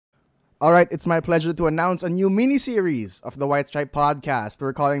All right, it's my pleasure to announce a new mini-series of the White Stripe podcast.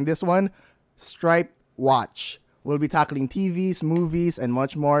 We're calling this one Stripe Watch. We'll be tackling TVs, movies, and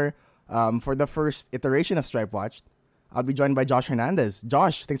much more. For the first iteration of Stripe Watch, I'll be joined by Josh Hernandez.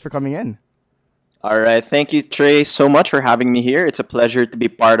 Josh, thanks for coming in. All right. Thank you, Trey, so much for having me here. It's a pleasure to be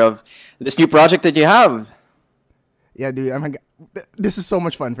part of this new project that you have. Yeah, dude, this is so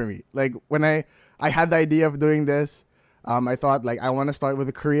much fun for me. Like, when I had the idea of doing this, I thought, like, I want to start with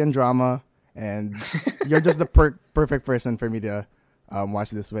a Korean drama, and you're just the perfect person for me to watch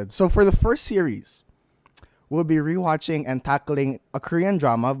this with. So for the first series, we'll be rewatching and tackling a Korean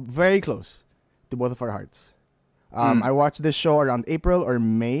drama very close to both of our hearts. I watched this show around April or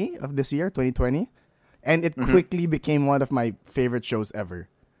May of this year, 2020, and it quickly became one of my favorite shows ever.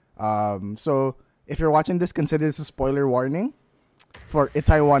 So if you're watching this, consider this a spoiler warning for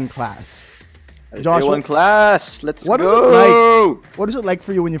Itaewon Class. Josh, Itaewon Class, let's go! What is it like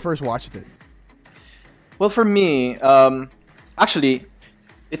for you when you first watched it? Well, for me, actually,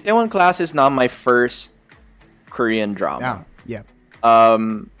 Itaewon Class is not my first Korean drama. Yeah.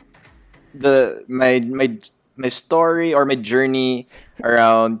 My story or my journey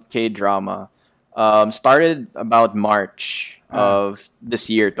around K-drama started about March of this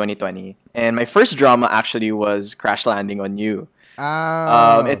year, 2020. And my first drama actually was Crash Landing on You.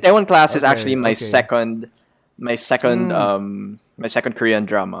 Itaewon Class is actually my second Korean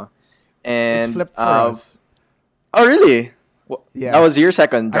drama. And it's flipped for us. Oh, really? Yeah. That was your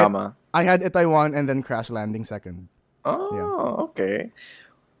second drama. I had Itaewon and then Crash Landing second. Oh, okay.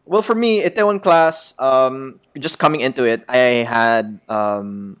 Well, for me, Itaewon Class, just coming into it, I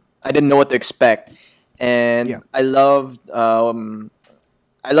didn't know what to expect, and I loved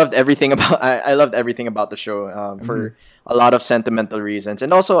everything about the show for a lot of sentimental reasons,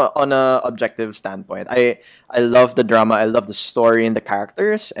 and also on a objective standpoint. I love the drama, I love the story and the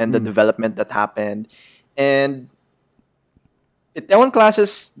characters and the development that happened, and Itaewon Class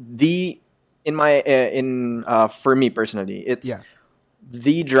is for me personally, it's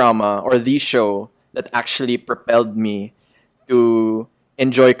the drama or the show that actually propelled me to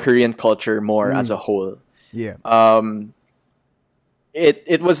enjoy Korean culture more as a whole. Yeah.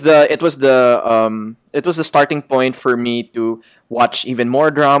 It was the starting point for me to watch even more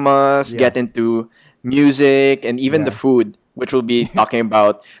dramas, get into music, and even the food, which we'll be talking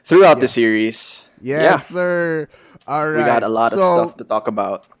about throughout the series. Yes, sir. All right. We got a lot of stuff to talk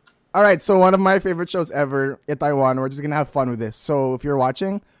about. All right, so one of my favorite shows ever, Itaewon. We're just going to have fun with this. So if you're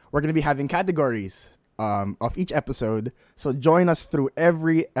watching, we're going to be having categories of each episode. So join us through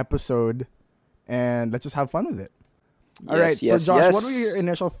every episode, and let's just have fun with it. All right, so Josh, what were your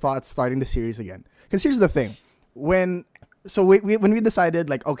initial thoughts starting the series again? Because here's the thing. When we decided,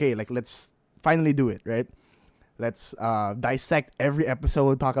 like, okay, like, let's finally do it, right? Let's dissect every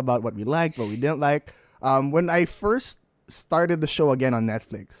episode, talk about what we liked, what we didn't like. When I first started the show again on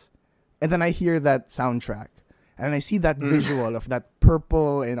Netflix, and then I hear that soundtrack, and I see that visual of that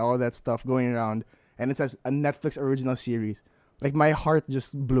purple and all that stuff going around, and it says a Netflix original series. Like, my heart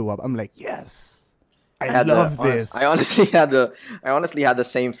just blew up. I'm like, yes, I love this. I honestly had the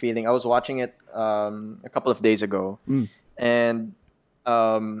same feeling. I was watching it a couple of days ago, and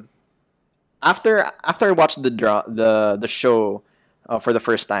after I watched the show for the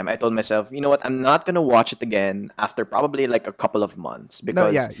first time, I told myself, you know what, I'm not gonna watch it again after probably like a couple of months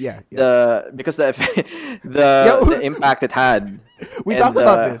because the impact it had. We talked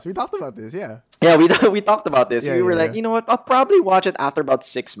about this. Yeah. Yeah, we talked about this. We were like, you know what, I'll probably watch it after about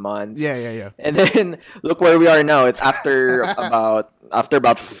 6 months. Yeah. And then look where we are now. It's after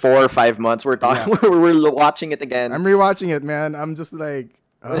about 4 or 5 months. We're watching it again. I'm rewatching it, man. I'm just like.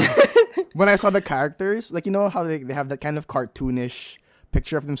 When I saw the characters, like, you know how they have that kind of cartoonish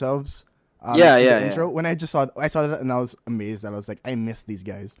picture of themselves. Intro. When I saw that, and I was amazed. I was like, I miss these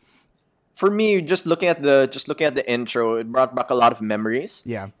guys. For me, just looking at the intro, it brought back a lot of memories.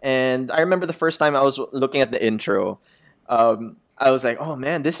 Yeah. And I remember the first time I was looking at the intro, I was like, oh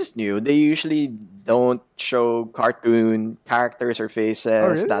man, this is new. They usually don't show cartoon characters or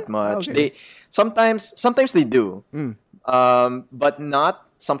faces that much. Okay. They sometimes they do. But not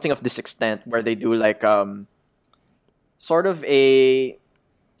something of this extent where they do like sort of like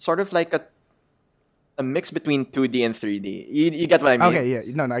a mix between 2D and 3D. You get what I mean? Okay, yeah.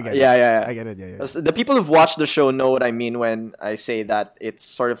 No, I get it. Yeah. I get it, yeah. The people who've watched the show know what I mean when I say that it's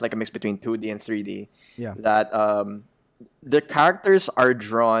sort of like a mix between 2D and 3D. Yeah. That the characters are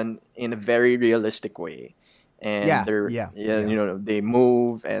drawn in a very realistic way. And you know, they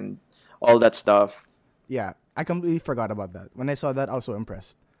move and all that stuff. Yeah. I completely forgot about that. When I saw that, I was so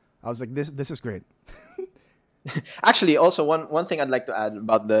impressed. I was like, this is great. Actually, also one thing I'd like to add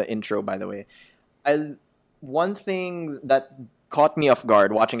about the intro, by the way, one thing that caught me off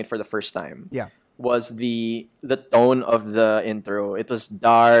guard watching it for the first time. Yeah. Was the tone of the intro. It was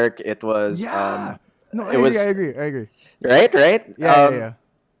dark. It was no, I agree. Right? Yeah.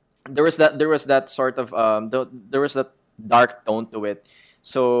 There was that sort of there was that dark tone to it.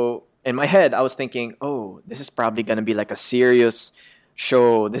 So in my head, I was thinking, oh, this is probably gonna be like a serious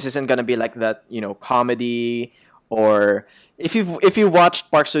show. This isn't gonna be like that, comedy. Or if you watched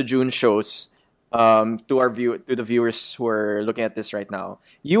Park Seo Joon shows, to the viewers who are looking at this right now,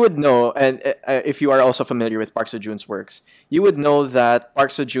 you would know, and if you are also familiar with Park Seo Joon's works, you would know that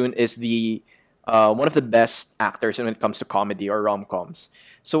Park Seo Joon is the one of the best actors when it comes to comedy or rom-coms.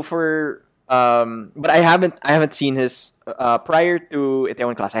 So but I haven't seen his prior to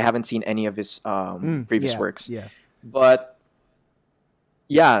Itaewon Class. I haven't seen any of his previous works. Yeah. But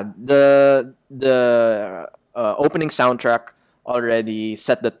yeah, the opening soundtrack already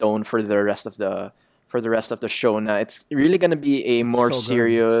set the tone for the rest of the show. Now it's really gonna be a more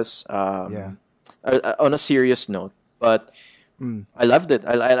serious, on a serious note. But I loved it.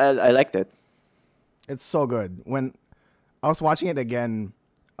 I liked it. It's so good. When I was watching it again,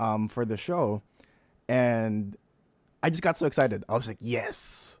 for the show, and I just got so excited. I was like,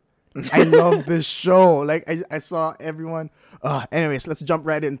 yes, I love this show. Like I saw everyone. Anyways, let's jump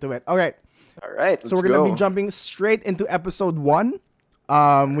right into it. All right. So we're going to be jumping straight into episode 1.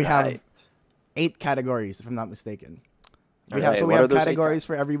 We have 8 categories, if I'm not mistaken. We have categories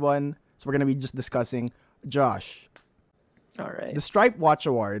for everyone. So we're going to be just discussing. Josh. All right. The Stripe Watch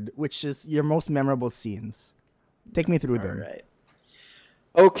Award, which is your most memorable scenes. Take me through them. All right.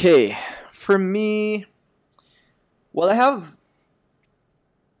 Okay. For me, well, I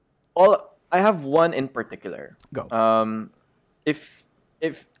have one in particular. Go. If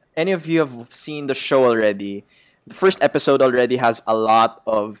any of you have seen the show already, the first episode already has a lot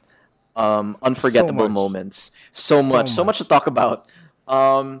of unforgettable moments. So much to talk about.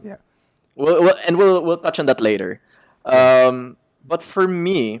 Yeah. We'll touch on that later. But for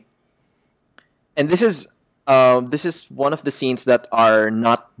me, and this is one of the scenes that are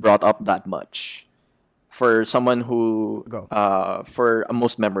not brought up that much for someone who for a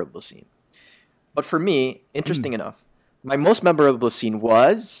most memorable scene. But for me, interesting enough, my most memorable scene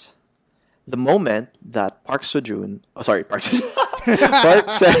was the moment that Park Seo Joon. Oh, sorry, Park Seo.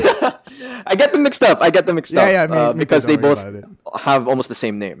 I get them mixed up. Yeah, because they both have almost the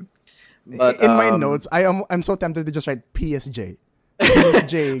same name. But in my notes, I'm so tempted to just write PSJ.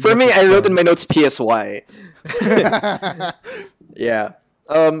 PSJ. For me, I wrote in my notes PSY. Yeah.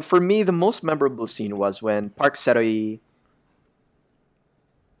 For me, the most memorable scene was when Park Seo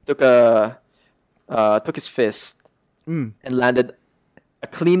took his fist and landed a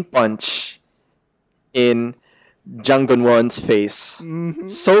clean punch in Jang Gun-won's face. Mm-hmm.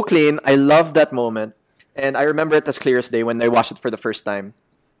 So clean. I love that moment. And I remember it as clear as day when I watched it for the first time.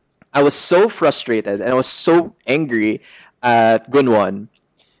 I was so frustrated and I was so angry at Gun-won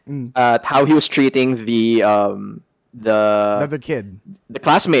at how he was treating the kid, the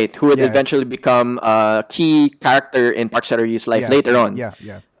classmate who would eventually become a key character in Park Seo-ryu's life later on.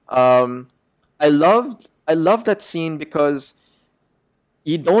 I love that scene because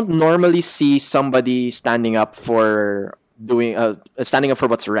you don't normally see somebody standing up for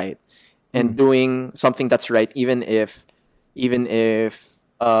what's right and doing something that's right, even if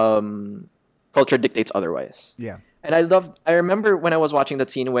culture dictates otherwise. Yeah. And I remember when I was watching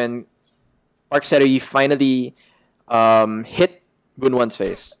that scene when Park Seo-ryu finally hit Gun-won's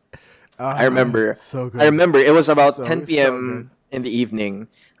face. I remember. So good. I remember it was about 10 p.m. in the evening.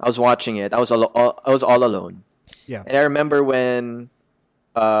 I was watching it. I was all alone. Yeah. And I remember when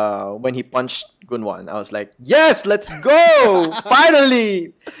he punched Gun-won, I was like, "Yes, let's go!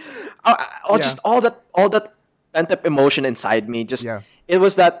 Finally!" Just all that pent-up emotion inside me. It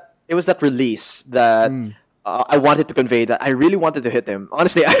was that release that I wanted to convey, that I really wanted to hit him.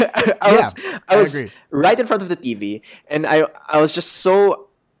 Honestly, I was right in front of the TV, and I was just so.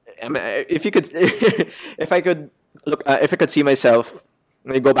 I mean, if I could see myself,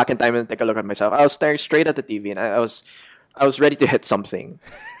 let me go back in time and take a look at myself. I was staring straight at the TV, and I was ready to hit something,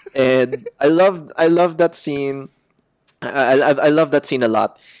 and I love that scene. I love that scene a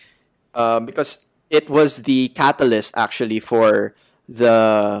lot, because it was the catalyst actually for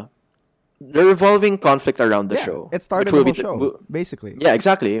the revolving conflict around the show. It started the whole show, basically. Yeah,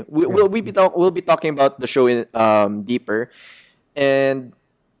 exactly. We'll be talking about the show in deeper, and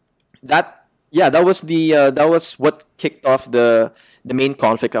that was what kicked off the main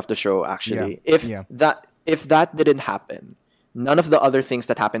conflict of the show. Actually, if that didn't happen, none of the other things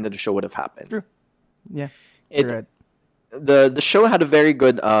that happened in the show would have happened. True. Yeah. it Right. the show had a very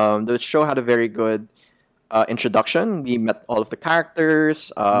good introduction. We met all of the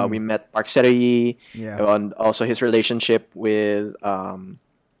characters. We met Park Seri, Yeah. and also his relationship with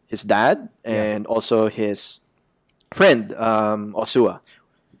his dad, and also his friend Osua.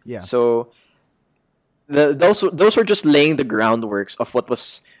 Yeah. So those were just laying the groundworks of what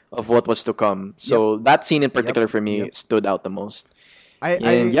was to come. So that scene in particular for me stood out the most.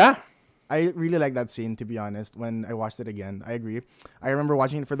 I really like that scene, to be honest. When I watched it again, I agree. I remember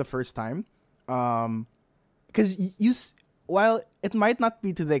watching it for the first time, because while it might not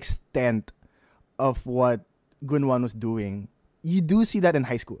be to the extent of what Gunwan was doing, you do see that in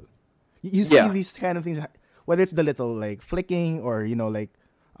high school. You see these kind of things, whether it's the little like flicking or like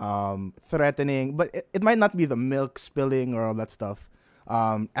threatening, but it might not be the milk spilling or all that stuff.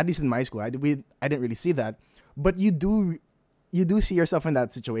 At least in my school, I didn't really see that, but you do see yourself in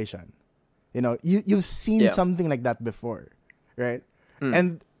that situation. You've seen something like that before, right?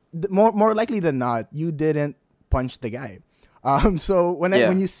 And more likely than not, you didn't punch the guy. So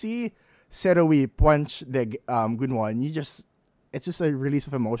when you see Serowi punch the Gunwan, it's just a release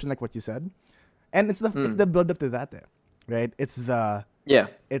of emotion, like what you said, and it's the build up to that, right? It's the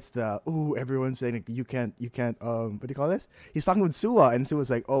everyone's saying like, you can't what do you call this? He's talking with Suwa, and Suwa's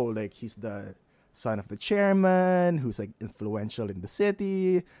like, oh, like he's the son of the chairman who's like influential in the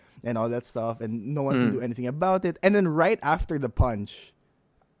city and all that stuff, and no one can do anything about it. And then right after the punch,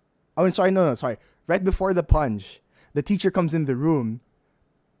 right before the punch, the teacher comes in the room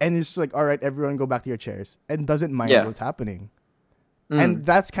and it's just like, all right, everyone go back to your chairs, and doesn't mind what's happening. And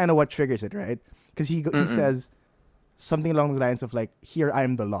that's kind of what triggers it, right? Because he says something along the lines of like, here, I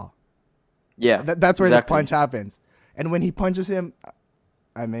am the law. Yeah, that's where the punch happens. And when he punches him,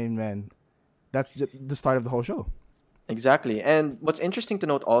 I mean, man, that's just the start of the whole show. Exactly. And what's interesting to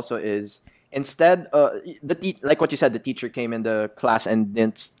note also is, instead, like what you said, the teacher came in the class and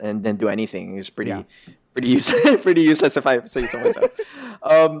didn't do anything. It's pretty useless, pretty useless if I say so myself.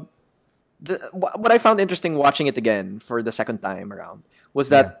 What I found interesting watching it again for the second time around was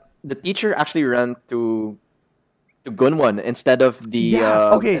that the teacher actually ran to Gunwan instead of the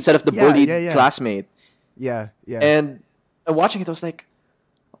bullied classmate. Yeah. And watching it, I was like,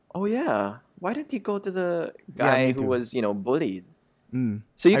 oh yeah, why didn't he go to the guy who was bullied?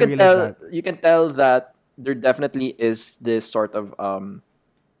 So you can tell that there definitely is this sort of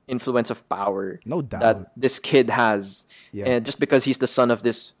influence of power, no doubt, that this kid has, and just because he's the son of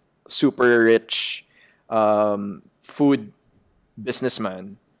this super rich food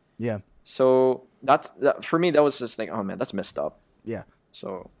businessman. Yeah. So that for me, that was just like, oh man, that's messed up. Yeah.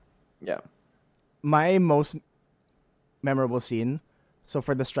 So yeah. My most memorable scene, so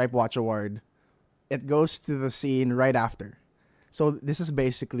for the Stripe Watch Award, it goes to the scene right after. So this is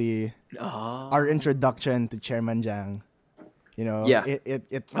basically our introduction to Chairman Jang. Coming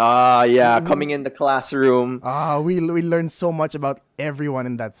in the classroom. We learned so much about everyone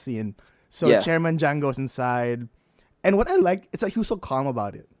in that scene. So Chairman Jang goes inside, and what I like, it's like he was so calm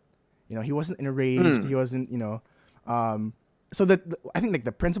about it. He wasn't enraged. He wasn't, so that I think like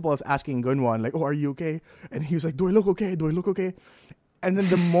the principal is asking Gunwan like, oh, are you okay? And he was like, do I look okay? Do I look okay? And then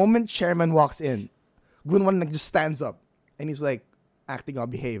the moment Chairman walks in, Gunwan like just stands up and he's like acting all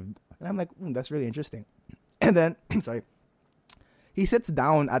behaved. And I'm like, that's really interesting. And then he sits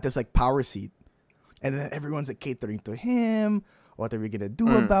down at this like power seat, and then everyone's like catering to him. What are we gonna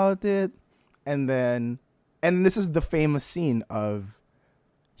do about it? And this is the famous scene of,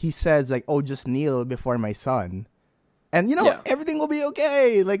 he says like, oh, just kneel before my son, and everything will be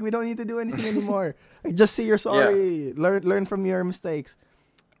okay. Like, we don't need to do anything anymore. Like, just say you're sorry. Learn from your mistakes.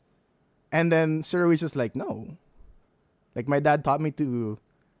 And then Serowi's just like, no. Like, my dad taught me to,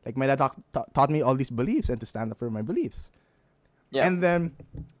 like, my dad taught me all these beliefs and to stand up for my beliefs. Yeah. And then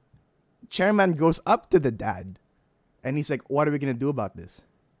Chairman goes up to the dad and he's like, what are we going to do about this?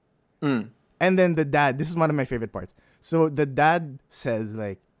 And then the dad, this is one of my favorite parts. So the dad says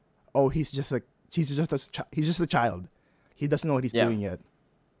like, oh, he's just a child. He doesn't know what he's doing yet.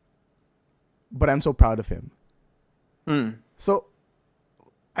 But I'm so proud of him. So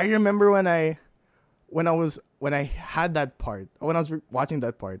I remember when I had that part, when I was watching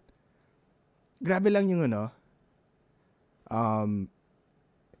that part, grabe lang yung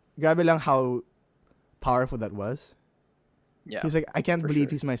grabe lang how powerful that was. Yeah. He's like, I can't believe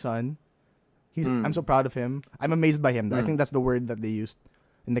he's my son. I'm so proud of him. I'm amazed by him. I think that's the word that they used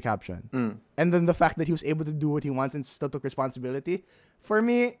in the caption. And then the fact that he was able to do what he wants and still took responsibility. For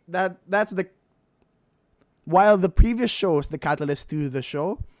me, that's the... While the previous show is the catalyst to the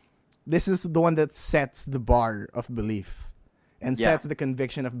show, this is the one that sets the bar of belief and sets the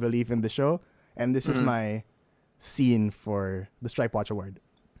conviction of belief in the show. And this is my scene for the Strike Watch Award.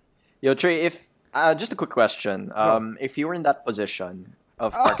 Yo, Trey, if just a quick question. If you were in that position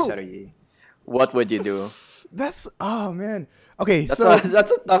of Park Serie, what would you do? Oh man. Okay, that's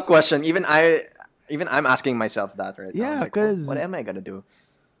a tough question. Even I'm asking myself that right now. Yeah, because what am I gonna do?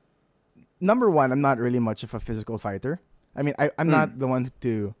 Number one, I'm not really much of a physical fighter. I mean, I'm not the one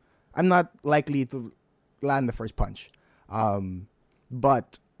to. I'm not likely to land the first punch.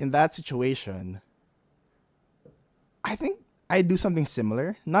 But in that situation, I think I'd do something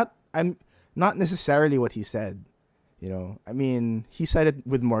similar. I'm not necessarily what he said. You know, I mean, he said it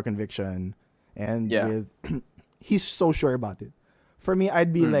with more conviction, and with he's so sure about it. For me,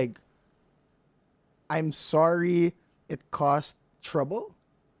 I'd be like, I'm sorry it caused trouble,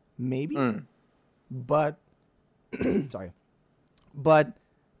 maybe, but sorry, but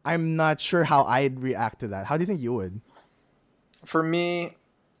I'm not sure how I'd react to that. How do you think you would? For me,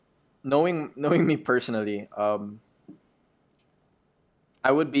 knowing me personally,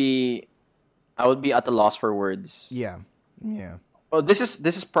 I would be at a loss for words. Yeah. Well, this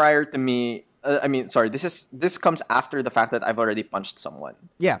is prior to me. This comes after the fact that I've already punched someone.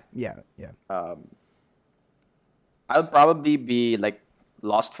 Yeah. I would probably be like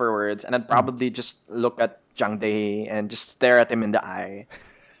lost for words, and I'd probably just look at Zhang Dei and just stare at him in the eye,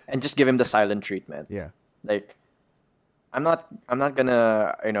 and just give him the silent treatment. Yeah. Like, I'm not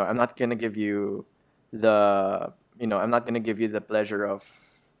gonna give you the I'm not gonna give you the pleasure of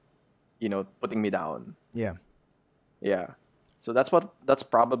putting me down. Yeah. So that's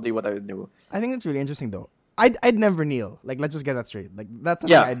probably what I would do. I think it's really interesting though. I'd never kneel. Like, let's just get that straight. Like, that's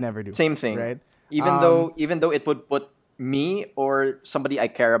something I'd never do. Same thing. Right? Even though it would put me or somebody I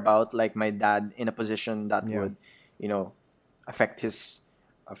care about, like my dad, in a position that would, affect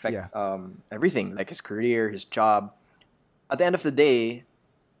everything, like his career, his job. At the end of the day,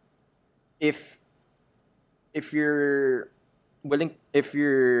 if you're willing, if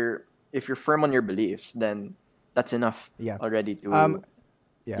you're firm on your beliefs, then that's enough already to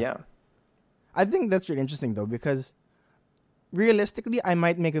I think that's really interesting though, because realistically I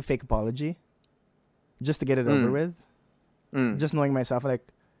might make a fake apology just to get it over with. Just knowing myself, like,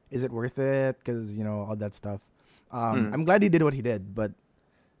 is it worth it? Because all that stuff. I'm glad he did what he did, but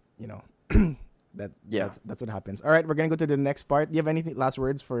that's what happens. All right, we're gonna go to the next part. Do you have anything last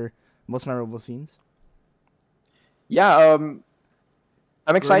words for most memorable scenes? Yeah,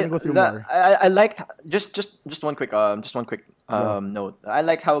 I'm excited. Go through more. I liked just one quick note. I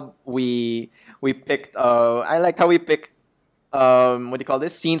like how we picked. I like how we picked. What do you call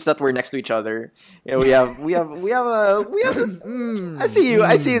this? Scenes that were next to each other. We have this. I see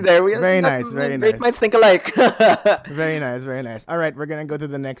you there. Very nice. Great minds think alike. Very nice. All right, we're gonna go to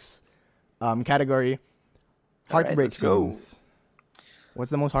the next category. Heartbreak scenes.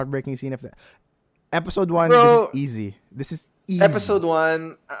 What's the most heartbreaking scene of that? Episode 1. Bro, This is easy. Episode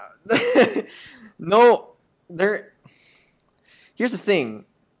 1. No, there. Here's the thing.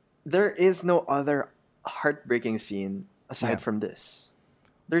 There is no other heartbreaking scene aside from this.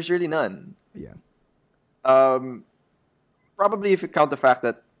 There's really none. Yeah. Probably if you count the fact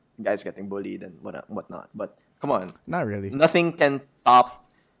that the guy's getting bullied and whatnot. But come on. Not really. Nothing can top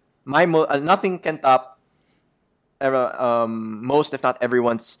nothing can top most, if not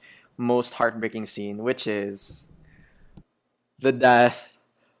everyone's most heartbreaking scene, which is the death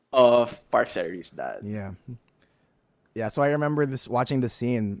of Park Series' dad. Yeah. So I remember watching the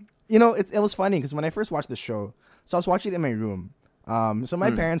scene. It was funny because when I first watched the show, so I was watching it in my room. So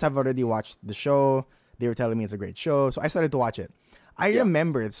my parents have already watched the show. They were telling me it's a great show, so I started to watch it. I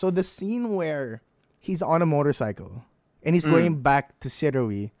remembered. So the scene where he's on a motorcycle and he's going back to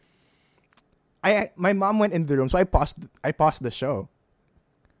Sirui. My mom went in the room, so I paused the show.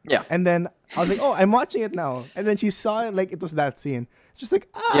 Yeah. And then I was like, oh, I'm watching it now. And then she saw it like it was that scene. She's like,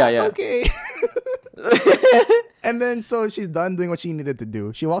 okay. And then so she's done doing what she needed to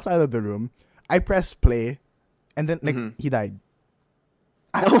do. She walks out of the room. I pressed play. And then he died.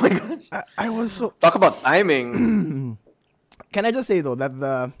 Oh my gosh. I was so... Talk about timing. Can I just say though that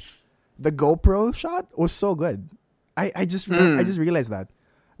the GoPro shot was so good. I just realized that.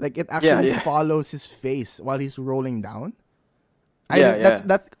 Like, it actually follows his face while he's rolling down.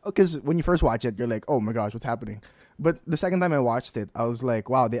 That's because when you first watch it, you're like, oh my gosh, what's happening? But the second time I watched it, I was like,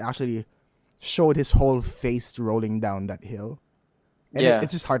 wow, they actually showed his whole face rolling down that hill. And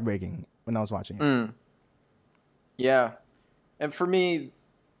it's just heartbreaking when I was watching it. Yeah. And for me,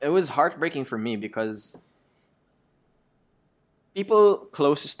 it was heartbreaking for me because people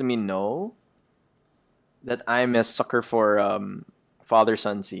closest to me know that I'm a sucker for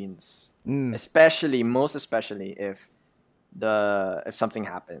father-son scenes. Most especially if something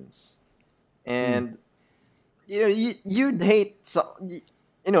happens. And you'd hate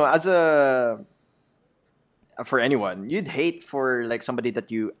as a for anyone, you'd hate for like somebody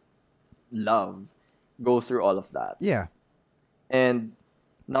that you love go through all of that. Yeah. And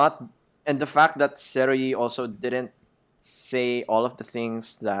not and the fact that Seroi also didn't say all of the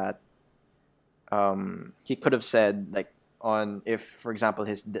things that he could have said, like on if for example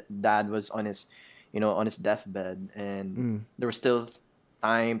his dad was on his on his deathbed and there was still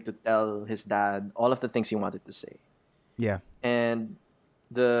time to tell his dad all of the things he wanted to say. Yeah. And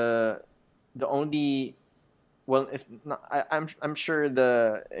the only well, if not, I'm sure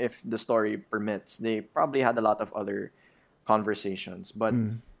if the story permits, they probably had a lot of other conversations, but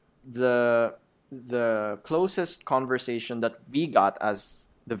the closest conversation that we got as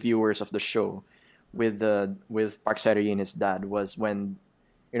the viewers of the show with Park Se-ri and his dad was when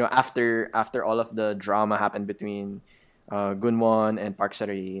after all of the drama happened between Gunwon and Park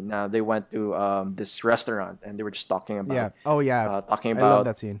Se-ri. Now they went to this restaurant and they were just talking about talking about I love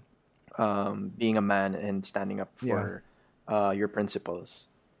that scene. Being a man and standing up for your principles.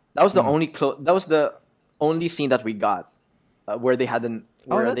 That was the only scene that we got where they had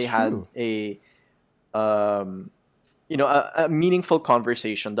a a meaningful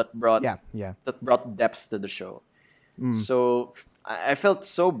conversation that brought depth to the show. So I felt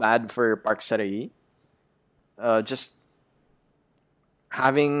so bad for Park Se-ri, just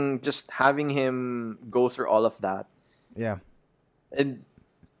having him go through all of that. Yeah. And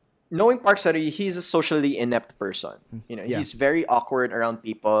knowing Park Se-ri, he's a socially inept person. He's very awkward around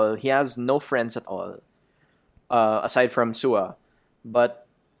people. He has no friends at all, aside from Sua. But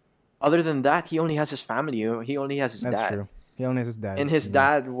other than that, he only has his family. He only has his dad. That's true. He only has his dad. And his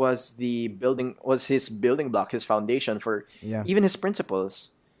dad was his building block, his foundation for even his principles.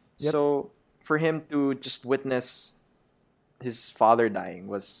 Yep. So for him to just witness his father dying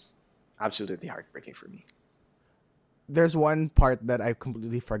was absolutely heartbreaking for me. There's one part that I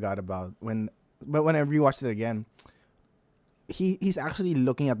completely forgot about but when I rewatched it again, he's actually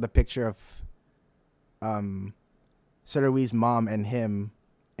looking at the picture of Serowi's mom and him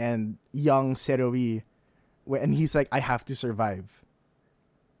and young Serowi, and he's like, I have to survive.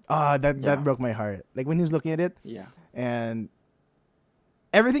 That broke my heart. Like when he's looking at it. Yeah. And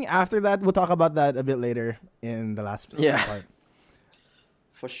everything after that, we'll talk about that a bit later in the last part.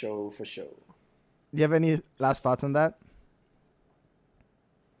 For sure. Do you have any last thoughts on that?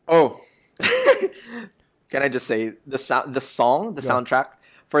 Oh, can I just say the soundtrack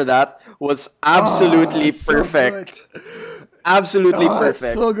for that was absolutely perfect. So absolutely perfect.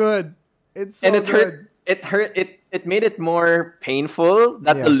 It's so good. It's so good. It made it more painful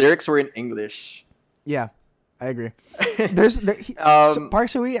that the lyrics were in English. Yeah, I agree. Park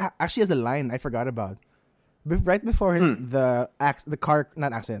Se-ri actually has a line I forgot about. Right before the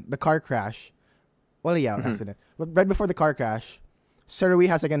car crash. Well, yeah, accident. But right before the car crash, Serowi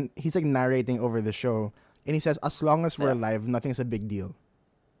has he's narrating over the show, and he says, "As long as we're alive, nothing's a big deal."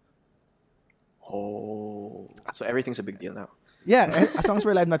 Oh, so everything's a big deal now. Yeah, as long as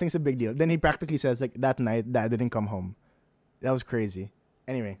we're alive, nothing's a big deal. Then he practically says, like, that night, Dad didn't come home. That was crazy.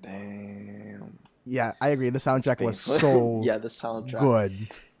 Anyway. Damn. Yeah, I agree. The soundtrack was so the soundtrack good.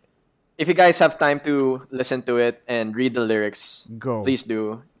 If you guys have time to listen to it and read the lyrics, go. Please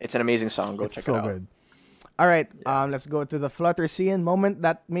do. It's an amazing song. Check it out. So good. All right, let's go to the flutter scene, moment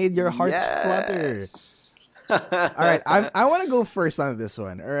that made your hearts flutter. All right, I want to go first on this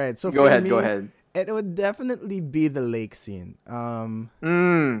one. All right, so go ahead. It would definitely be the lake scene.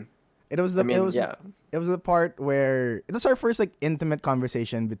 It was the part where it was our first intimate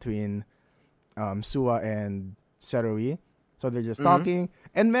conversation between Sua and Serowi. So they're just talking,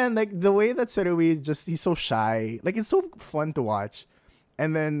 and man, the way that Serowi he's so shy, it's so fun to watch.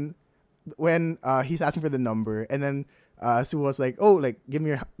 And then when he's asking for the number, and then Sua was like, "Oh, give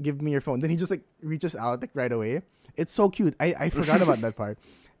me your phone." Then he just reaches out right away. It's so cute. I forgot about that part.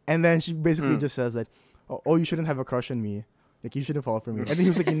 And then she basically just says that, "Oh, you shouldn't have a crush on me. You shouldn't fall for me." And then he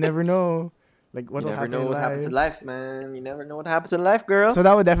was like, "You never know. What will happen in life. You never know what happens in life, man. You never know what happens in life, girl." So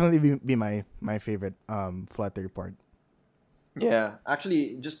that would definitely be my favorite flutter part. Yeah,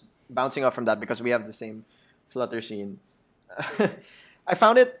 actually, just bouncing off from that because we have the same flutter scene. I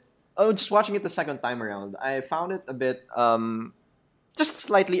found it. Oh, just watching it the second time around, I found it a bit, just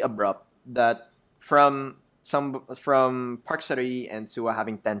slightly abrupt. That from Park Se-ri and Sua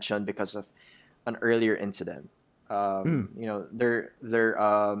having tension because of an earlier incident. Their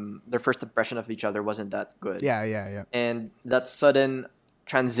first impression of each other wasn't that good. Yeah. And that sudden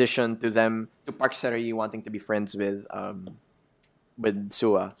transition to Park Se-ri wanting to be friends with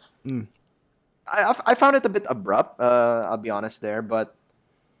Sua. I found it a bit abrupt. I'll be honest there, but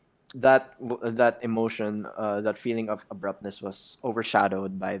that emotion, that feeling of abruptness was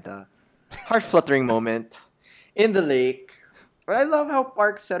overshadowed by the heart fluttering moment in the lake. But I love how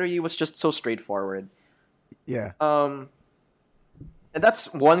Park Seroyi was just so straightforward. Yeah. And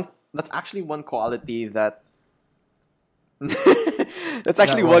that's one. That's actually one quality that. That's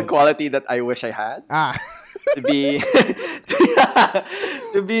actually one quality that I wish I had. To be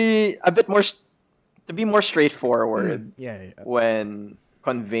to be a bit more to be more straightforward. When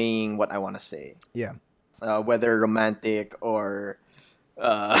conveying what I want to say. Yeah. Whether romantic or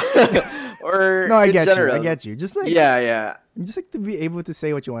or no, I in get general. you. I get you. Just like just like to be able to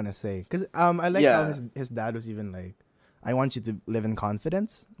say what you want to say. Because I like how his dad was even like, I want you to live in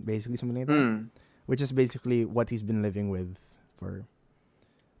confidence, basically something like that, which is basically what he's been living with for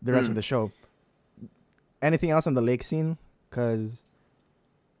the rest of the show. Anything else on the lake scene? Because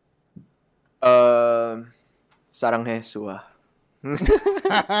Saranghae Sua.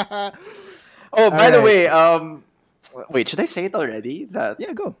 Oh, by the way, wait, should I say it already?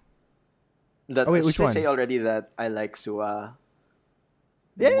 Go. Which one? I say already that I like Sua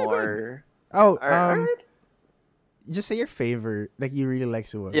more? All right. Just say your favorite. Like you really like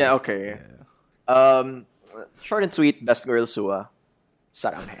Sua. Yeah. Okay. Yeah. Short and sweet. Best girl Sua.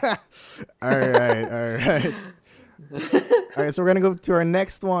 Saranghae. All right. All right. So we're gonna go to our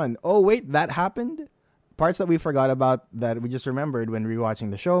next one. Oh wait, that happened. Parts that we forgot about that we just remembered when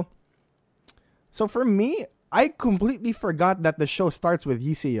rewatching the show. So for me, I completely forgot that the show starts with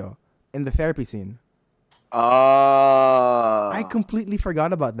Yuseo in the therapy scene. I completely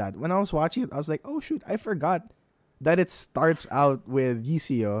forgot about that. When I was watching it, I was like, oh shoot, I forgot that it starts out with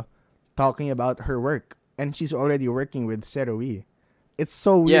Yuseo talking about her work. And she's already working with Serowi. It's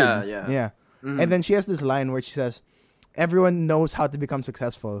so weird. Yeah. Mm-hmm. And then she has this line where she says, everyone knows how to become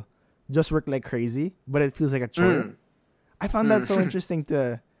successful. Just work like crazy, but it feels like a chore. I found that so interesting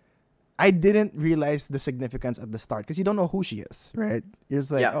I didn't realize the significance at the start because you don't know who she is, right? You're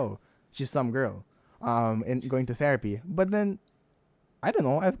just like, oh, she's some girl, and going to therapy. But then, I don't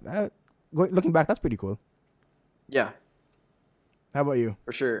know. Looking back, that's pretty cool. Yeah. How about you?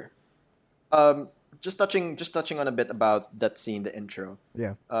 For sure. Just touching on a bit about that scene, the intro.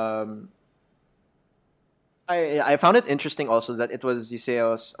 Yeah. I found it interesting also that it was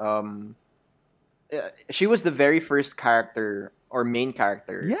Yuseo's. She was the very first character or main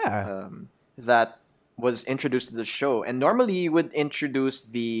character. Yeah. That was introduced to the show, and normally you would introduce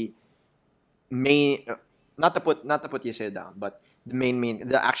the main, not to put Yuseo down, but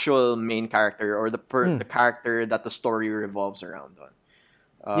the actual main character or the character that the story revolves around on.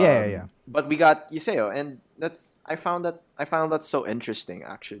 Yeah. But we got Yuseo, and I found that so interesting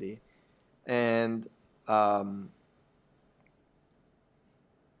actually, and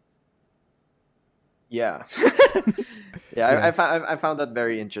yeah. I found that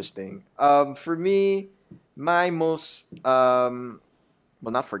very interesting. For me, my most well,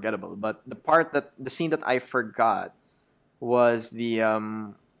 not forgettable, but the scene that I forgot was the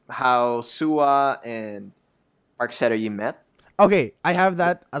how Sua and Park Seroyi met. Okay, I have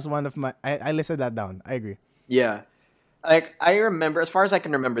that as one of my. I listed that down. I agree. Yeah, like I remember, as far as I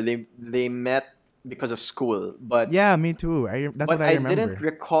can remember, they met because of school, but yeah, me too. That's what I remember. I didn't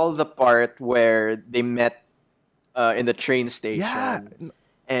recall the part where they met in the train station. Yeah,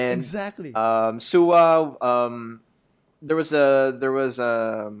 and exactly. Sua, there was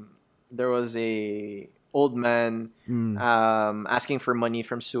a old man asking for money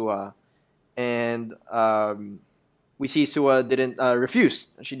from Sua, and we see Sua didn't refuse.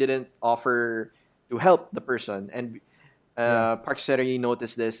 She didn't offer to help the person, and Park Seroyi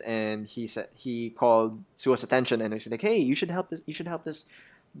noticed this, and he called Sua's attention, and he said like, "Hey, you should help this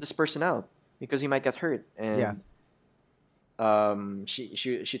person out because he might get hurt." And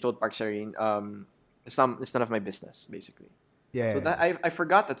she told Park Seroyi, it's none of my business, basically. Yeah. So that I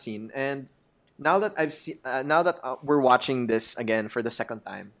forgot that scene, and now that we're watching this again for the second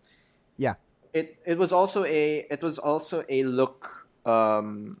time, it was also a look,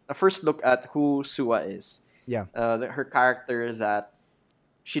 a first look at who Sua is. Yeah. Her character, that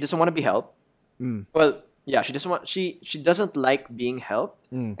she doesn't want to be helped. Well, yeah, she doesn't like being helped,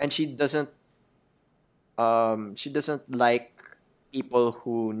 and she doesn't like people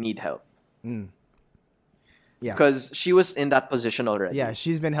who need help. Yeah. Because she was in that position already. Yeah,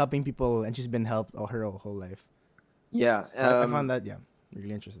 she's been helping people, and she's been helped all her whole life. Yeah. So I found that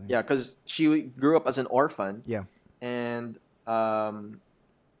really interesting. Yeah, because she grew up as an orphan. Yeah. And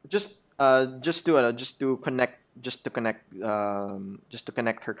just to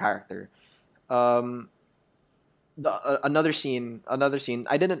connect her character. Another scene. I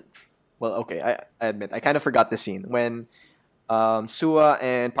didn't. Well, okay. I admit I kind of forgot the scene when Sua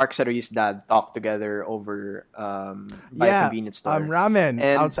and Park Serowi's dad talk together over by a convenience store. Ramen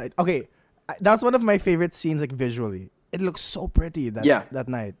outside. Okay, that's one of my favorite scenes, like visually. It looks so pretty that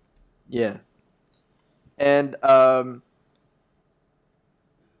night. Yeah, and I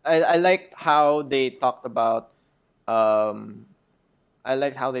liked how they talked about. I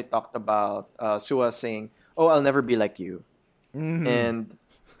liked how they talked about Sua saying, "Oh, I'll never be like you," and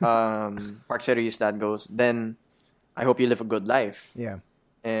Park Serowi's dad goes, "Then I hope you live a good life." Yeah,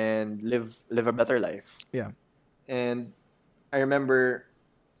 and live a better life. Yeah, and I remember.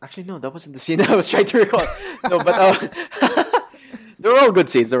 Actually, no, that wasn't the scene I was trying to recall. No, but they're all good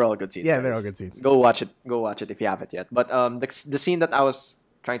scenes. Yeah, guys. They're all good scenes. Go watch it if you haven't yet. But the scene that I was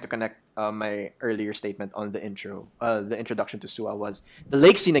trying to connect my earlier statement on the introduction to Sua was the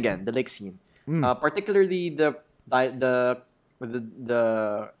lake scene again. The lake scene, particularly the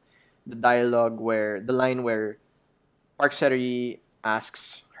dialogue where the line where Park Serowi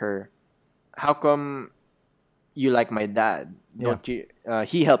asks her, "How come you like my dad? Don't you?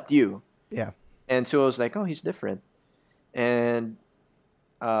 He helped you." Yeah. And Sua was like, "Oh, he's different." And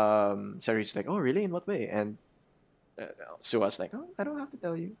Serowi's like, "Oh, really? In what way?" And Sua's like, "Oh, I don't have to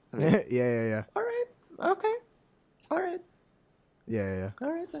tell you." Yeah. All right. Okay. All right. Yeah.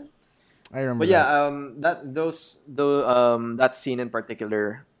 All right then. I remember. But that scene in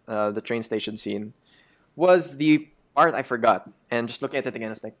particular, the train station scene, was the part I forgot. And just looking at it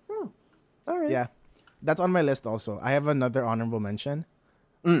again, it's like, all right. Yeah. That's on my list also. I have another honorable mention.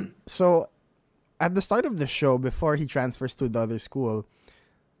 Mm. So, at the start of the show, before he transfers to the other school,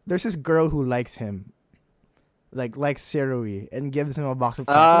 there's this girl who likes him. Likes Serowi and gives him a box of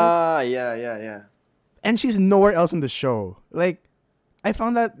chocolates. Yeah. And she's nowhere else in the show. Like, I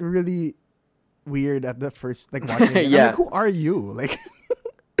found that really weird at the first, watching it. Yeah. I'm like, who are you? Like,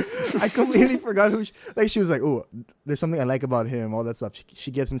 I completely forgot who she was like, oh, there's something I like about him, all that stuff.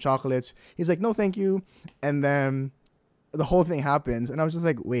 She gives him chocolates. He's like, no, thank you. And then the whole thing happens. And I was just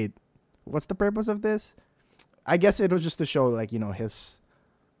like, wait, what's the purpose of this? I guess it was just to show, his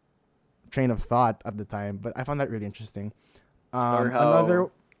train of thought at the time. But I found that really interesting. Or how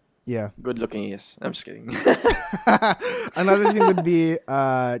good looking he is. I'm just kidding. Another thing would be,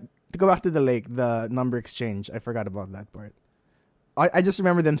 to go back to the lake, the number exchange. I forgot about that part. I just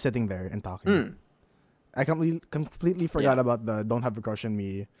remember them sitting there and talking. I completely forgot about the don't have a crush on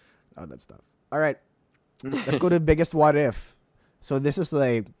me, all that stuff. All right, let's go to biggest what if. So this is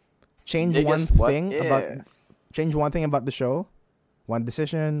change one thing about the show, one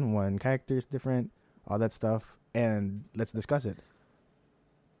decision, one character is different, all that stuff, and let's discuss it.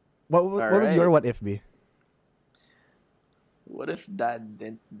 What would your what if be? What if Dad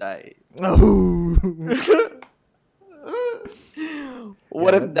didn't die? Oh.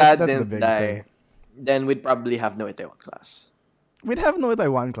 What if Dad didn't die? Thing. Then we'd probably have no Itaewon class. We'd have no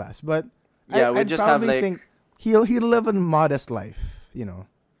Itaewon class, but we'd just have think he'll live a modest life,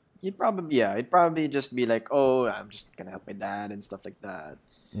 He'd probably just be like, oh, I'm just gonna help my dad and stuff like that.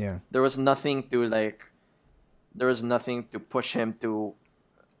 Yeah. There was nothing to push him to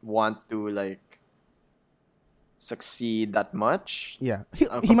want to succeed that much. Yeah.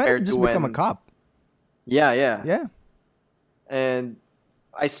 He might just become a cop. Yeah. And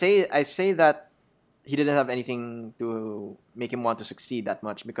I say that he didn't have anything to make him want to succeed that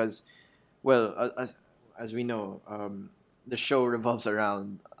much because, well, as we know, the show revolves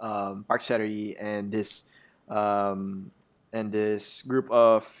around Park Serowi and this group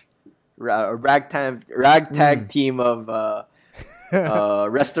of ragtag team of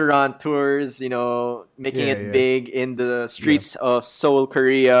restaurateurs, making it big in the streets of Seoul,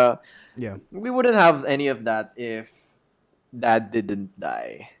 Korea. Yeah, we wouldn't have any of that if Dad didn't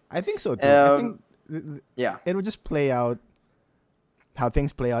die. I think so too. I think it would just play out how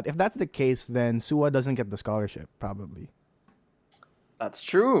things play out. If that's the case, then Sua doesn't get the scholarship, probably. That's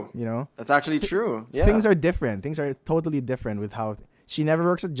true. That's actually true. Yeah. Things are different. Things are totally different with how she never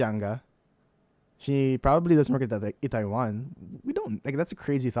works at Janga. She probably doesn't work at Itaewon. We don't. That's a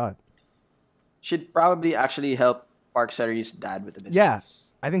crazy thought. She'd probably actually help Park Serowi's dad with the business. Yeah,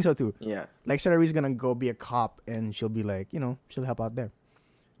 I think so too. Yeah. Serowi's gonna go be a cop and she'll be she'll help out there.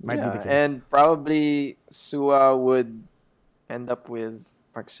 Might be the case. And probably Sua would end up with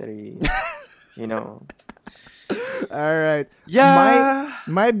Park Serowi. All right. Yeah.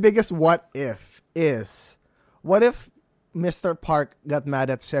 My biggest what if is, what if Mr. Park got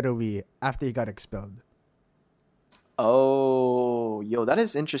mad at Serowi after he got expelled? Oh, that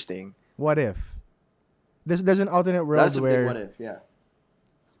is interesting. What if? There's an alternate world That's a big what if, yeah.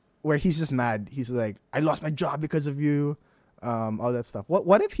 Where he's just mad. He's like, I lost my job because of you. All that stuff.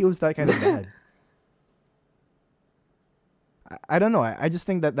 What if he was that kind of mad? I don't know. I just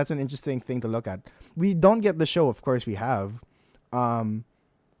think that that's an interesting thing to look at. We don't get the show, of course we have.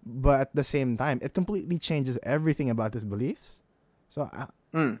 But at the same time, it completely changes everything about his beliefs. So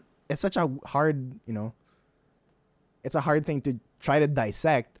it's such a hard, it's a hard thing to try to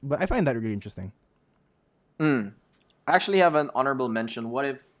dissect, but I find that really interesting. I actually have an honorable mention. What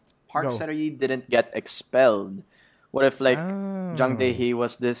if Park Seo-ri didn't get expelled? What if Jang Dae-hee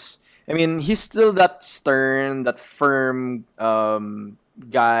was this? I mean, he's still that stern, that firm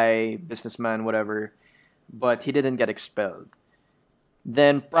guy, businessman, whatever, but he didn't get expelled.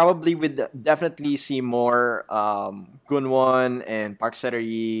 Then probably we'd definitely see more Gunwon and Park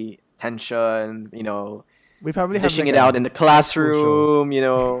Seo-ri tension. We probably dishing it out in the classroom.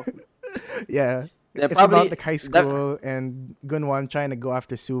 Yeah. It's probably about the high school and Gunwon trying to go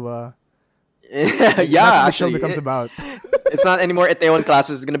after Suwa. Yeah, That's what the show becomes about. It's not anymore Itaewon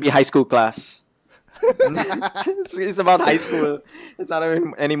classes. It's gonna be high school class. It's about high school. It's not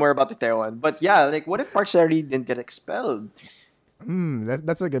anymore about Itaewon. But yeah, what if Park Seo-ri didn't get expelled?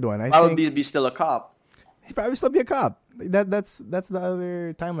 That's a good one. I would be still a cop. He'd probably still be a cop. That's the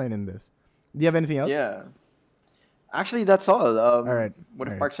other timeline in this. Do you have anything else? Yeah. Actually, that's all. All right. What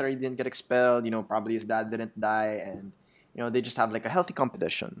if Park Seo-ri didn't get expelled? Probably his dad didn't die, and they just have a healthy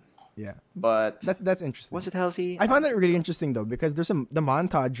competition. Yeah. But that's interesting. Was it healthy? I found that really interesting though, because there's the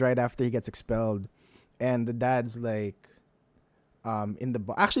montage right after he gets expelled, and the dad's in the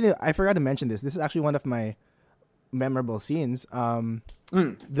actually I forgot to mention this. This is actually one of my memorable scenes.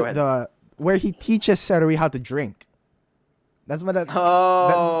 The where he teaches Seo-ri how to drink. That's what that's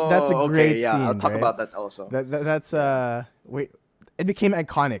a great scene. I'll talk right? about that also. That's it became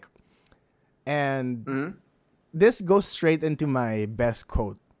iconic, and this goes straight into my best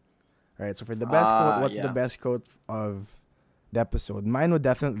quote. All right, so for the best quote, what's the best quote of the episode? Mine would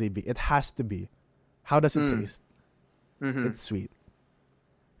definitely be, it has to be, how does it taste? It's sweet.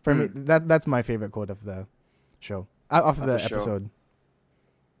 For me, that's my favorite quote of the show, of the episode.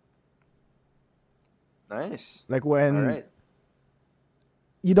 Nice. When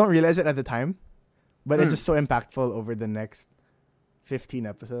you don't realize it at the time, but it's just so impactful over the next 15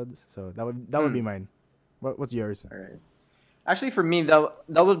 episodes. So that would be mine. What's yours? All right. Actually, for me, that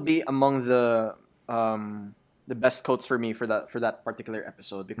would be among the best quotes for me for that particular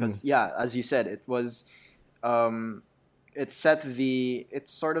episode, because as you said, it was it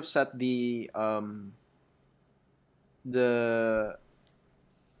sort of set the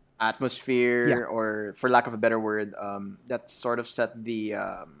atmosphere, or for lack of a better word, that sort of set the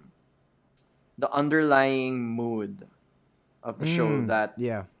underlying mood of the show. That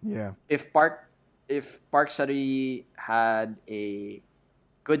if Park Seo-ri had a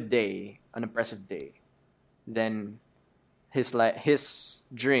good day, an impressive day, then his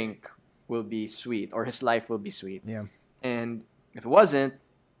drink will be sweet, or his life will be sweet. Yeah. And if it wasn't,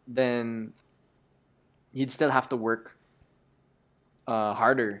 then he'd still have to work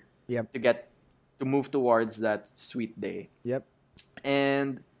harder. Yep. To move towards that sweet day. Yep.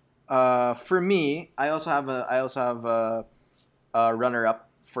 And for me, I also have a runner up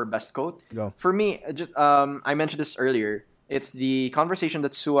for best quote. Go. For me, just I mentioned this earlier. It's the conversation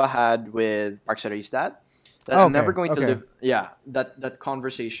that Suwa had with Park Seo-ri's dad. That I'm never going to live. Yeah, that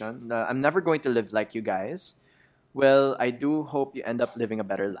conversation. I'm never going to live like you guys. Well, I do hope you end up living a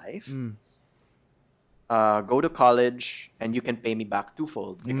better life. Go to college and you can pay me back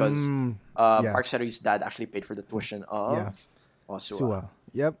twofold, because Park Seo-ri's dad actually paid for the tuition of Suwa.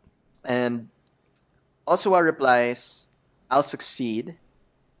 Yep. And Suwa replies, "I'll succeed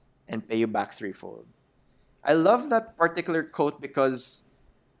and pay you back threefold." I love that particular quote because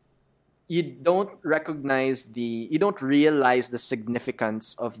you don't realize the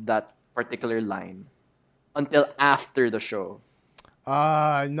significance of that particular line until after the show.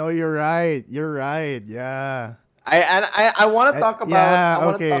 No, you're right. You're right. Yeah. I want to talk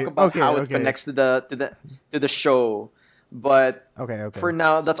about how it connects to the show, but for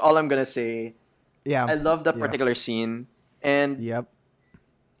now that's all I'm gonna say. Yeah. I love that particular scene, and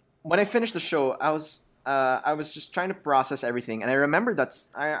when I finished the show, I was just trying to process everything, and I remember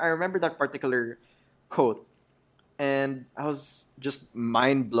that particular quote, and I was just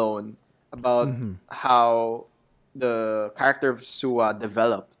mind blown about how the character of Suwa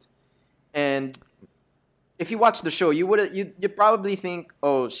developed. And if you watch the show, you'd probably think,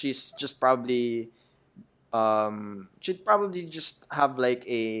 oh, she's just probably she'd probably just have like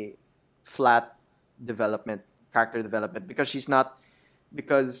a flat character development, because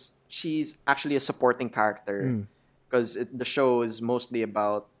she's actually a supporting character, because the show is mostly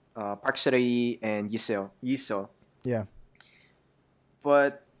about Park Seo-ri and Yiso. Yeah.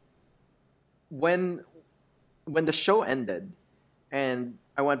 But when the show ended, and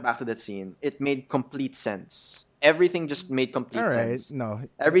I went back to that scene, it made complete sense. Everything just made complete sense. No,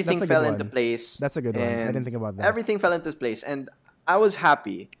 everything fell into place. That's a good one. I didn't think about that. Everything fell into place, and I was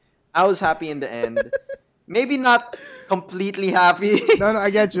happy. I was happy in the end. Maybe not completely happy. No, I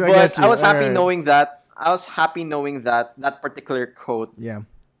get you. But I was happy knowing that. I was happy knowing that that particular quote,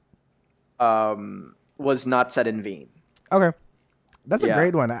 was not said in vain. Okay, that's a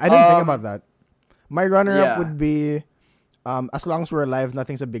great one. I didn't think about that. My runner-up would be, as long as we're alive,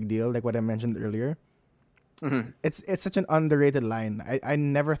 nothing's a big deal. Like what I mentioned earlier. Mm-hmm. It's such an underrated line. I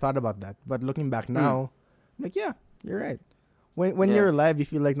never thought about that, but looking back now, I'm like, yeah, you're right. When you're alive, you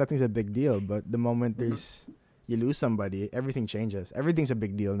feel like nothing's a big deal, but the moment you lose somebody, everything changes. Everything's a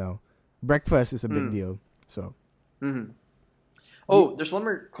big deal now. Breakfast is a big deal. So. Mm-hmm. Oh, there's one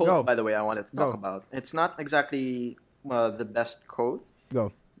more quote, by the way, I wanted to talk about. It's not exactly the best quote.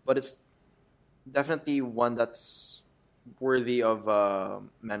 But it's definitely one that's worthy of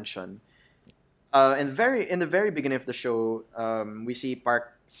mention. In the very beginning of the show, we see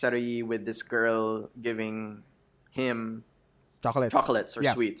Park Seo-ri with this girl giving him chocolates or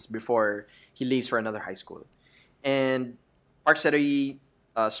sweets before he leaves for another high school, and Park Seo-ri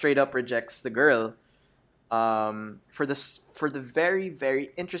straight up rejects the girl for the very,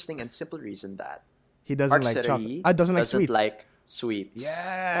 very interesting and simple reason that he doesn't like chocolate. Doesn't like sweets.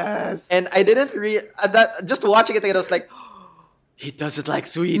 Yes. And I didn't that just watching it again, I was like, he doesn't like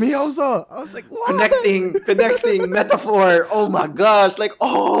sweets. Me also. I was like, what? Connecting metaphor. Oh my gosh. Like,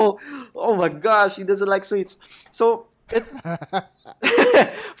 oh my gosh, he doesn't like sweets. So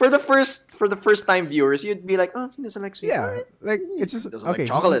for the first time viewers, you'd be like, oh, he doesn't like sweets. Yeah. Right. Like it's just he doesn't like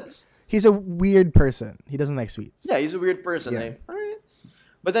chocolates. He's a weird person. He doesn't like sweets. Yeah, he's a weird person. Like, all right.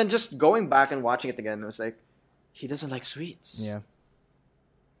 But then just going back and watching it again, it was like, he doesn't like sweets. Yeah.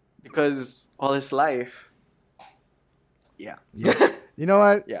 Because all his life. Yeah. You know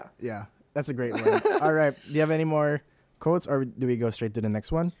what? Yeah. Yeah. That's a great one. All right. Do you have any more quotes or do we go straight to the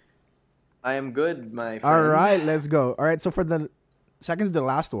next one? I am good, my friend. All right. Let's go. All right. So for the second to the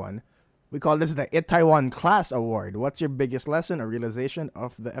last one, we call this the Itaewon Class Award. What's your biggest lesson or realization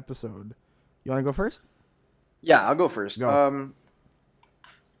of the episode? You want to go first? Yeah, I'll go first. Go.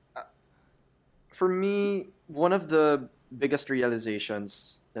 For me, one of the biggest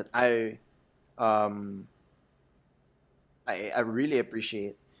realizations that I really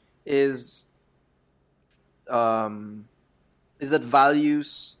appreciate is that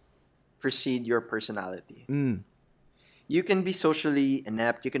values precede your personality. You can be socially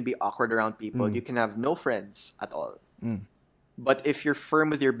inept, you can be awkward around people, you can have no friends at all. But if you're firm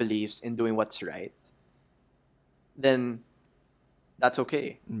with your beliefs in doing what's right, then that's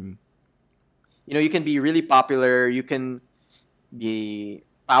okay. You know, you can be really popular, you can be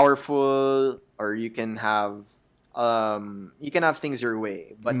powerful, or you can have things your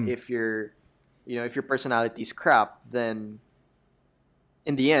way. But if your personality is crap, then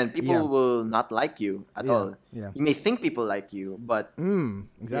in the end, people will not like you at all. Yeah. You may think people like you, but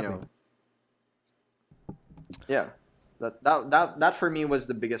exactly. That for me was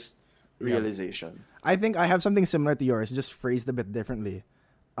the biggest realization. I think I have something similar to yours, just phrased a bit differently.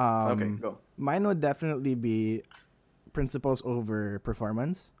 Okay, go. Mine would definitely be principles over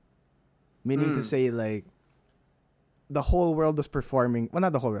performance. Meaning to say, like, the whole world was performing. Well,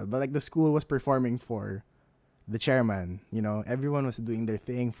 not the whole world, but like the school was performing for the chairman. You know, everyone was doing their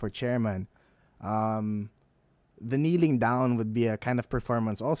thing for chairman. The kneeling down would be a kind of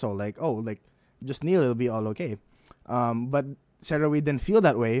performance also. Like, oh, like, just kneel, it'll be all okay. But Seo-ri didn't feel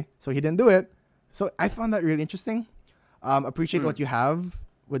that way, so he didn't do it. So I found that really interesting. Appreciate what you have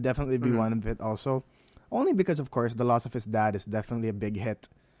would definitely be one of it also. Only because, of course, the loss of his dad is definitely a big hit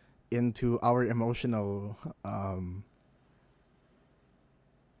into our emotional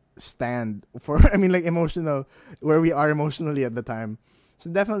stand for, emotional, where we are emotionally at the time. So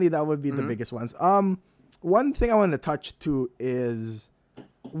definitely that would be the biggest ones. One thing I want to touch too is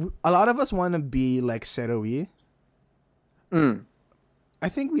a lot of us want to be like Seo-ri. I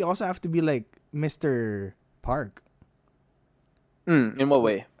think we also have to be like Mr. Park. In what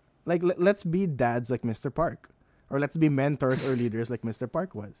way? Like, let's be dads like Mr. Park. Or let's be mentors or leaders like Mr.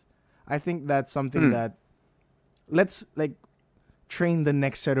 Park was. I think that's something that let's, like, train the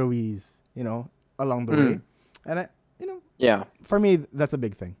next Seo-ris, along the way. And, for me, that's a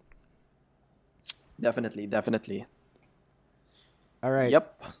big thing. Definitely. All right.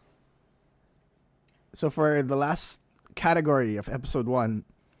 Yep. So for the last category of episode 1,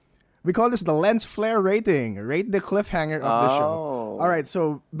 we call this the lens flare rating. Rate the cliffhanger of the show. All right.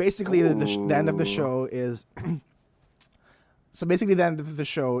 So basically, the end of the show is.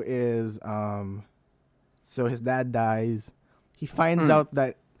 So his dad dies. He finds out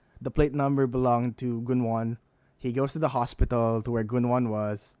that the plate number belonged to Gunwon. He goes to the hospital to where Gunwon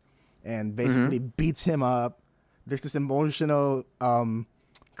was, and basically beats him up. There's this emotional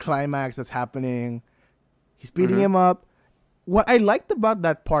climax that's happening. He's beating him up. What I liked about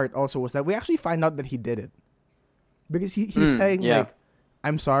that part also was that we actually find out that he did it. Because he's saying, like,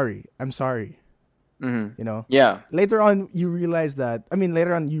 I'm sorry. You know? Yeah. Later on, you realize that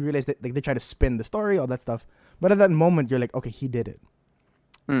like, they try to spin the story, all that stuff. But at that moment, you're like, okay, he did it.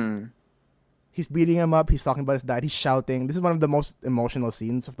 He's beating him up. He's talking about his dad. He's shouting. This is one of the most emotional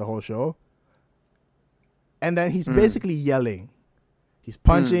scenes of the whole show. And then he's basically yelling. He's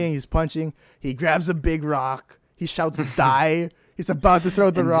punching. He grabs a big rock. He shouts, die. He's about to throw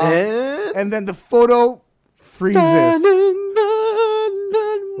the rock. And then the photo freezes.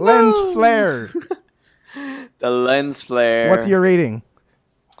 Lens flare. The lens flare. What's your rating?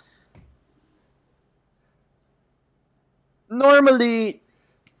 Normally,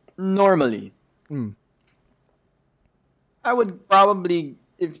 I would probably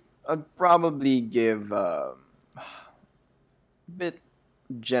give a bit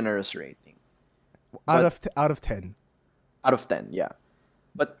generous rating. Out of 10. Out of 10, yeah.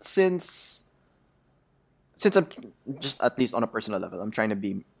 But since I'm just, at least on a personal level, I'm trying to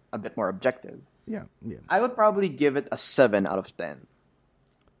be a bit more objective. Yeah. I would probably give it a 7 out of 10.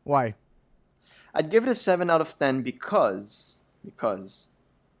 Why? I'd give it a 7 out of 10 because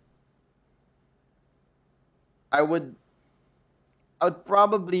I would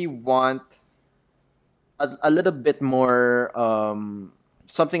probably want a little bit more,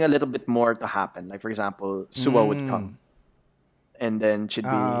 something a little bit more to happen. Like, for example, Suwa would come. And then she'd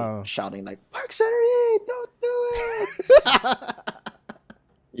be shouting like, Park Center, don't do it!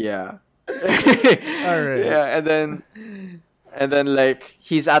 Yeah. All right. Yeah, and then like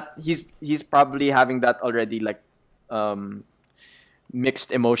he's probably having that already, like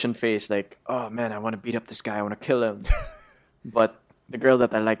mixed emotion face, like, oh man, I want to beat up this guy, I want to kill him. But the girl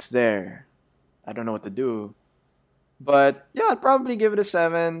that I like's there. I don't know what to do. But yeah, I'd probably give it a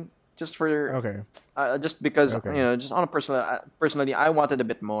 7 just for just because just on a personally I wanted a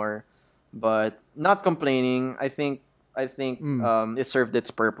bit more, but not complaining. I think it served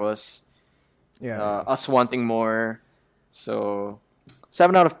its purpose. Yeah. Us wanting more. So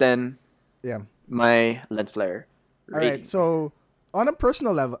 7 out of 10. Yeah. My lens flare rating. All right. So on a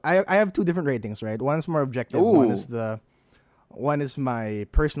personal level, I have 2 different ratings, right? One is more objective. Ooh. One is my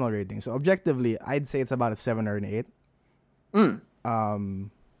personal rating. So objectively, I'd say it's about a 7 or an 8.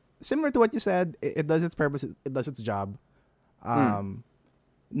 Similar to what you said, it does its purpose. It does its job.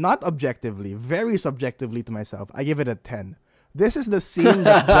 Not objectively, very subjectively to myself, I give it a 10. This is the scene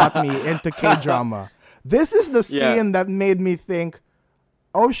that brought me into K-drama. This is the scene that made me think,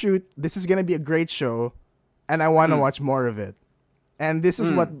 oh shoot, this is going to be a great show, and I want to watch more of it. And this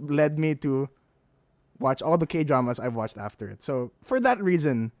is what led me to watch all the K-dramas I've watched after it. So for that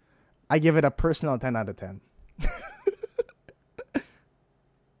reason, I give it a personal 10 out of 10.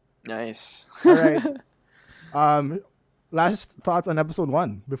 Nice. All right. Last thoughts on episode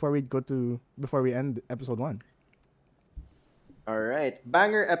 1 before we end episode 1. All right,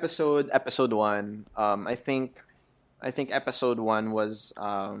 banger episode 1. I think episode 1 was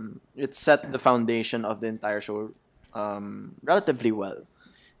it set the foundation of the entire show relatively well,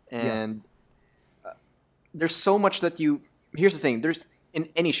 and there's so much that you. Here's the thing: there's in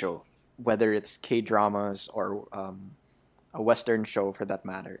any show, whether it's K-dramas or a Western show for that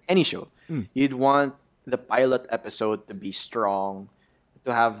matter, any show, you'd want the pilot episode to be strong,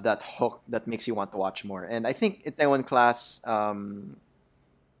 to have that hook that makes you want to watch more. And I think Itaewon Class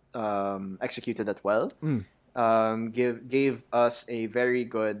executed that well. Gave us a very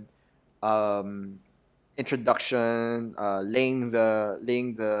good introduction, laying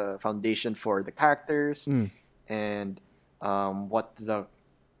the foundation for the characters and what the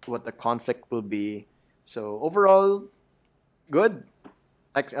conflict will be. So overall, good.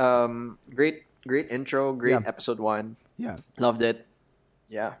 Great intro, great episode 1. Yeah. Loved it.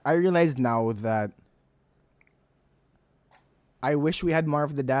 Yeah. I realize now that I wish we had more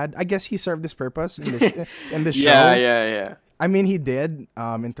of the dad. I guess he served his purpose in the show. Yeah. I mean, he did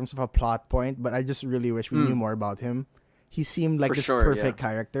in terms of a plot point, but I just really wish we knew more about him. He seemed like this perfect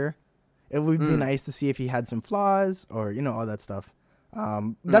character. It would be nice to see if he had some flaws or, all that stuff.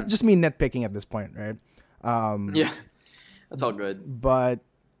 That's just me nitpicking at this point, right? Yeah. That's all good. But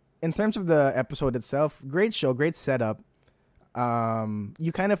in terms of the episode itself, great show, great setup.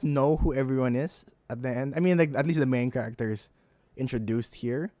 You kind of know who everyone is at the end. I mean, like at least the main characters introduced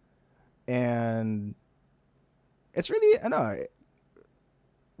here, and it's really I don't know.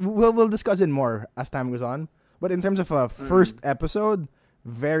 We'll discuss it more as time goes on, But in terms of a first episode,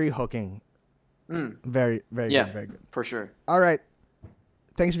 very hooking. Very, very good. Very good. For sure. All right.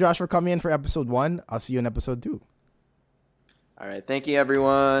 Thanks, Josh, for coming in for episode 1. I'll see you in episode 2. All right. Thank you,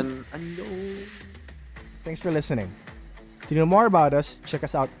 everyone. Thanks for listening. To know more about us, check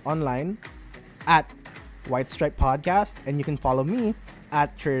us out online at White Stripe Podcast, and you can follow me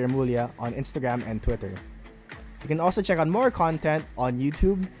at Trey Remulia on Instagram and Twitter. You can also check out more content on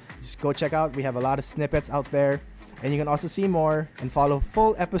YouTube. Just go check out. We have a lot of snippets out there. And you can also see more and follow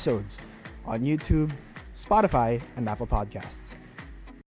full episodes on YouTube, Spotify, and Apple Podcasts.